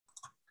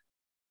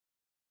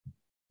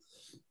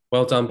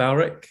Well done,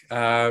 Balric.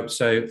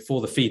 So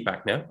for the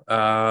feedback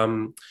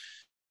now.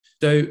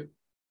 So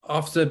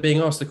after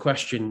being asked the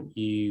question,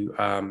 you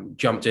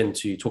jumped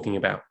into talking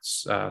about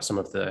some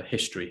of the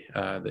history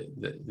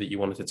that you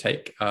wanted to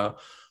take.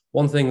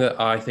 One thing that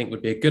I think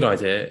would be a good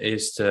idea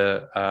is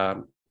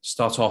to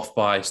start off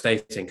by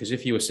stating, because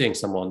if you were seeing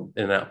someone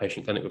in an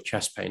outpatient clinic with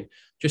chest pain,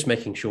 just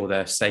making sure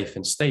they're safe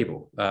and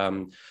stable.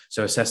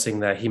 So assessing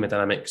their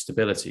hemodynamic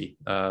stability.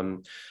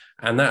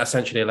 And that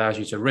essentially allows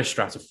you to risk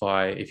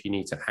stratify if you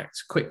need to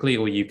act quickly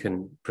or you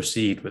can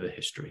proceed with a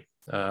history.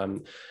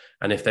 And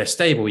if they're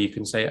stable, you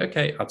can say,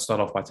 okay, I'd start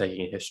off by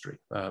taking a history.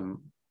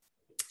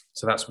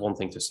 So that's one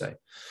thing to say.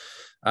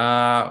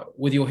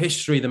 With your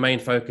history, the main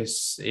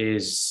focus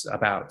is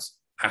about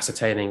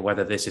ascertaining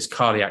whether this is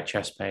cardiac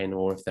chest pain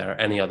or if there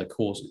are any other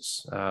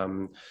causes.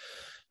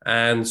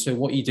 And so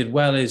what you did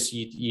well is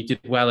you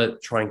did well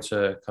at trying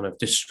to kind of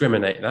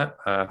discriminate that,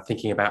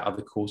 thinking about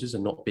other causes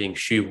and not being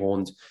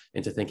shoehorned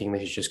into thinking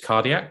this is just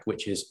cardiac,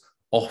 which is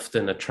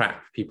often a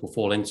trap people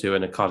fall into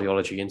in a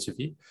cardiology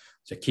interview.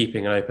 So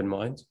keeping an open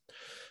mind.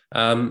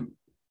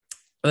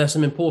 There's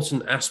some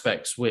important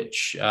aspects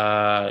which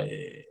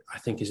I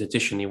think is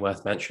additionally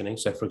worth mentioning.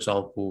 So for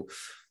example,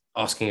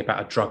 asking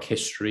about a drug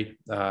history.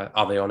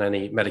 Are they on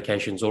any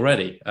medications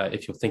already?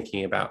 If you're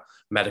thinking about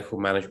medical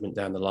management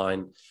down the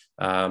line.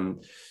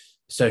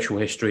 Social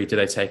history, do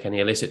they take any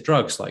illicit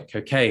drugs like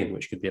cocaine,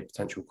 which could be a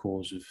potential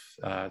cause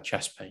of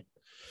chest pain?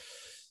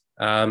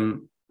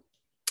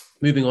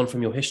 Moving on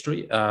from your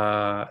history,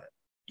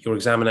 your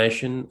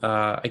examination,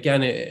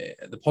 again,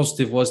 the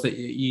positive was that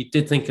you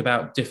did think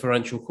about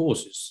differential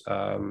causes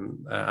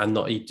and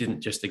you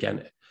didn't just,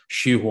 again,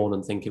 shoehorn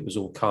and think it was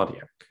all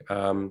cardiac.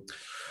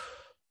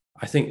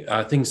 I think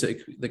things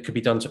that could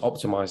be done to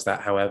optimize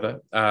that,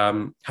 however,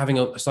 having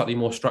a slightly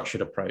more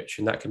structured approach,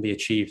 and that can be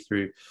achieved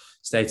through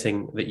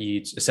stating that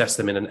you'd assess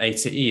them in an A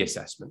to E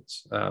assessment,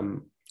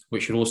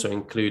 which should also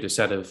include a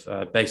set of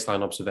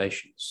baseline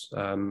observations.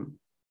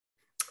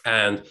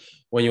 And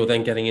when you're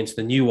then getting into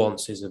the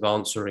nuances of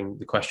answering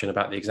the question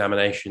about the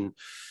examination,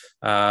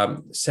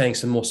 saying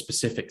some more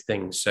specific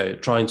things. So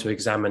trying to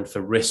examine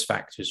for risk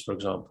factors, for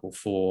example,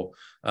 for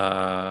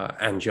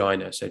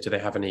angina. So do they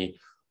have any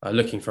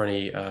looking for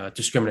any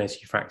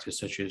discriminating factors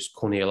such as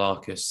corneal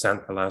arcus,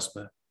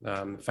 xanthelasma,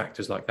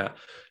 factors like that,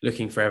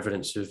 looking for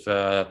evidence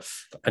of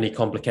any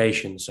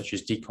complications such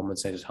as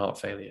decompensated heart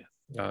failure.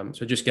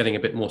 So just getting a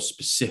bit more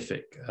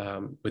specific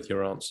with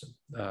your answer.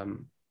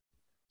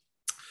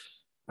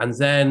 And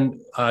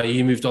then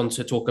you moved on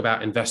to talk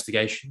about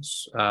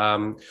investigations.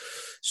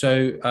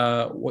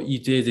 So what you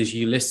did is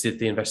you listed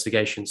the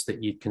investigations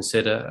that you'd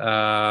consider.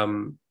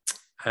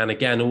 And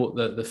again,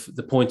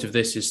 the point of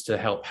this is to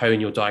help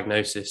hone your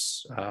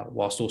diagnosis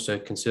whilst also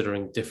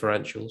considering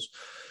differentials.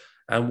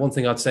 And one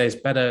thing I'd say is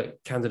better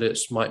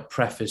candidates might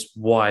preface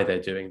why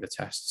they're doing the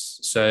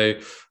tests. So,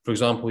 for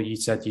example, you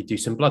said you do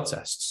some blood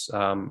tests.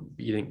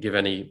 You didn't give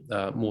any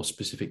more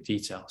specific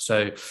detail.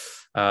 So,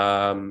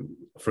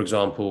 for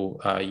example,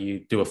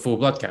 you do a full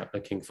blood count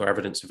looking for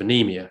evidence of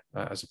anemia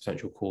as a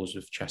potential cause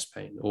of chest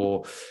pain,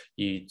 or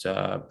you'd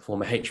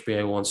perform a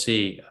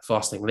HbA1c,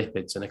 fasting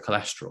lipids, and a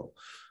cholesterol.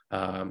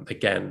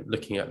 Again,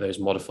 looking at those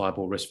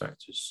modifiable risk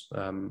factors,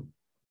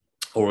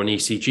 or an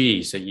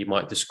ECG. So you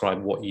might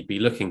describe what you'd be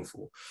looking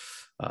for,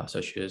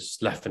 such as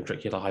left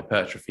ventricular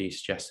hypertrophy,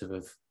 suggestive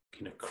of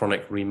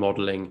chronic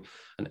remodeling,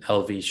 an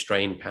LV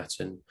strain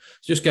pattern.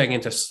 So just going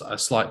into a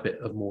slight bit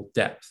of more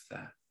depth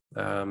there.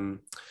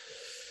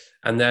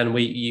 And then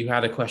you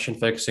had a question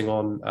focusing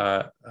on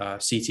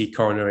CT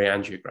coronary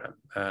angiogram.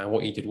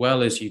 What you did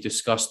well is you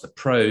discussed the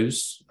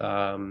pros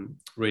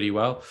really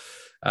well.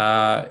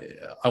 I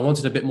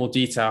wanted a bit more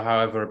detail,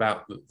 however,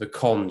 about the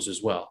cons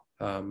as well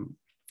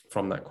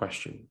from that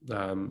question.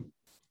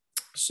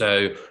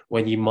 So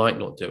when you might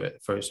not do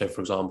it, for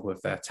example,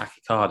 if they're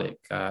tachycardic,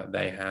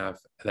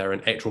 they're in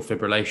atrial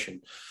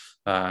fibrillation,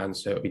 and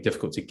so it'll be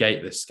difficult to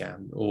gate this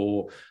scan,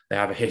 or they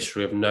have a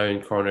history of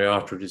known coronary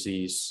artery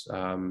disease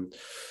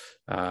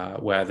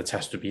where the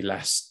test would be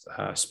less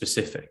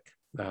specific.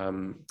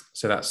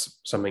 So that's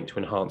something to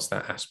enhance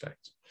that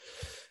aspect.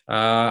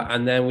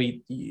 And then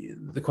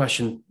the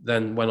question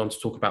then went on to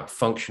talk about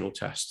functional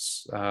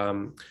tests.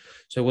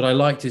 So what I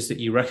liked is that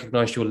you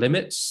recognized your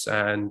limits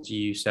and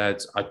you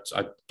said,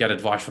 I'd get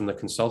advice from the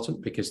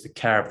consultant because the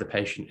care of the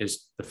patient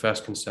is the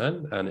first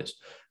concern. And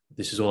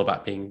this is all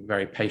about being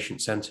very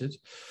patient-centered.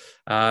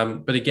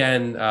 But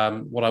again,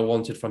 what I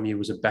wanted from you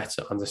was a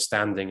better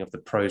understanding of the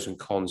pros and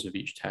cons of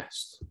each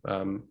test.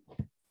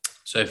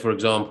 So for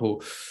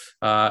example,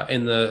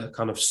 in the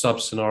kind of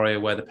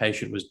sub-scenario where the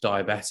patient was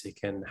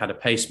diabetic and had a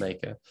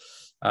pacemaker,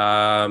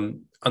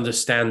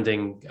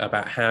 understanding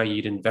about how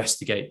you'd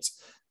investigate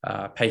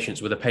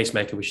patients with a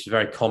pacemaker, which is a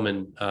very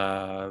common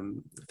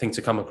thing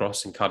to come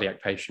across in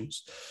cardiac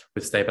patients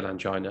with stable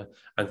angina,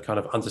 and kind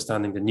of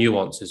understanding the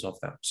nuances of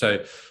that.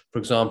 So, for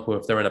example,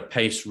 if they're in a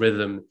pace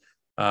rhythm,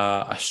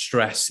 a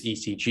stress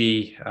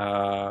ECG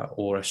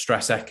or a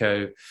stress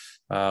echo,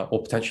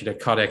 or potentially a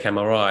cardiac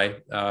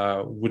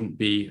MRI wouldn't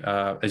be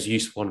as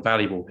useful and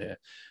valuable here.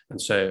 And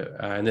so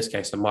in this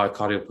case, a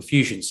myocardial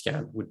perfusion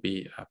scan would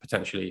be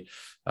potentially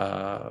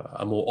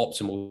a more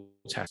optimal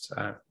test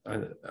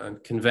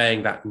and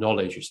conveying that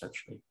knowledge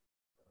essentially.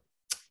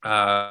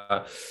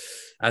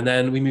 And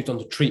then we moved on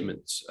to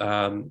treatments,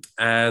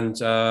 and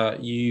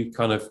you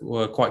kind of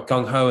were quite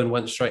gung-ho and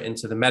went straight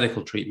into the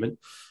medical treatment,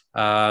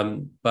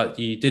 but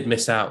you did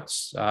miss out.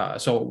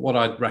 So what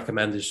I'd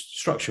recommend is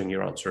structuring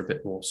your answer a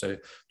bit more. So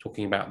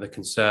talking about the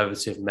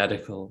conservative,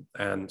 medical,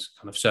 and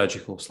kind of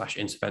surgical /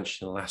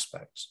 interventional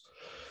aspects.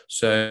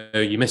 So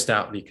you missed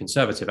out the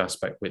conservative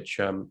aspect, which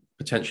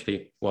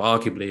potentially, well,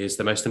 arguably is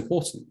the most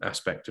important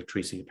aspect of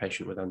treating a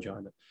patient with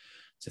angina.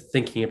 So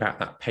thinking about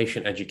that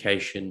patient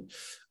education,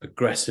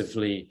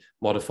 aggressively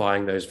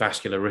modifying those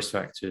vascular risk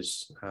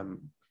factors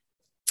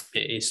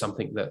is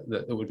something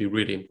that would be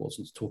really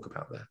important to talk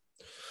about there.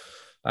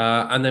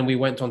 And then we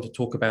went on to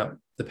talk about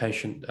the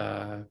patient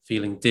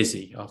feeling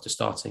dizzy after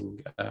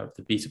starting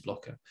the beta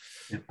blocker.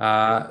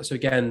 Yeah. So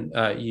again,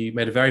 you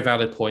made a very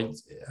valid point.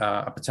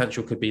 A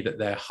potential could be that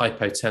they're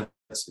hypotensive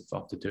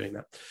after doing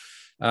that.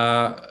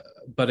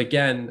 But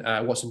again,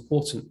 what's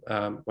important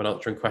when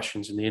answering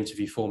questions in the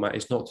interview format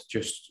is not to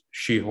just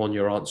shoehorn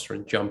your answer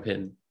and jump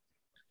in.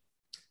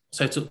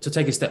 So to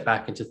take a step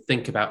back and to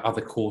think about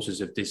other causes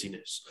of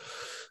dizziness.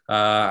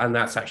 And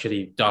that's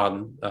actually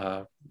done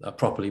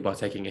properly by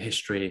taking a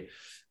history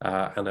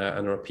and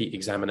a repeat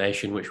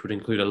examination, which would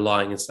include a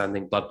lying and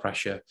standing blood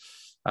pressure.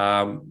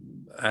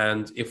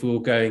 And if we were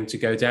going to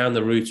go down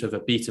the route of a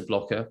beta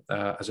blocker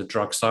as a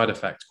drug side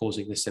effect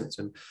causing this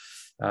symptom,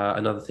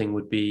 another thing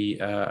would be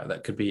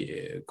that could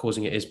be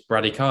causing it is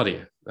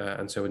bradycardia.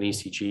 And so an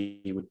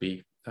ECG would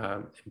be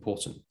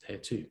important here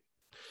too.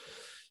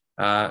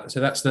 So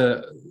that's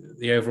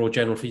the overall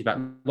general feedback.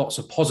 Lots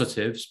of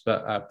positives,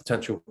 but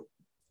potential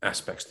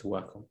aspects to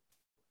work on.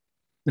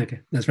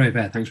 Okay, that's very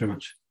fair. Thanks very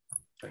much.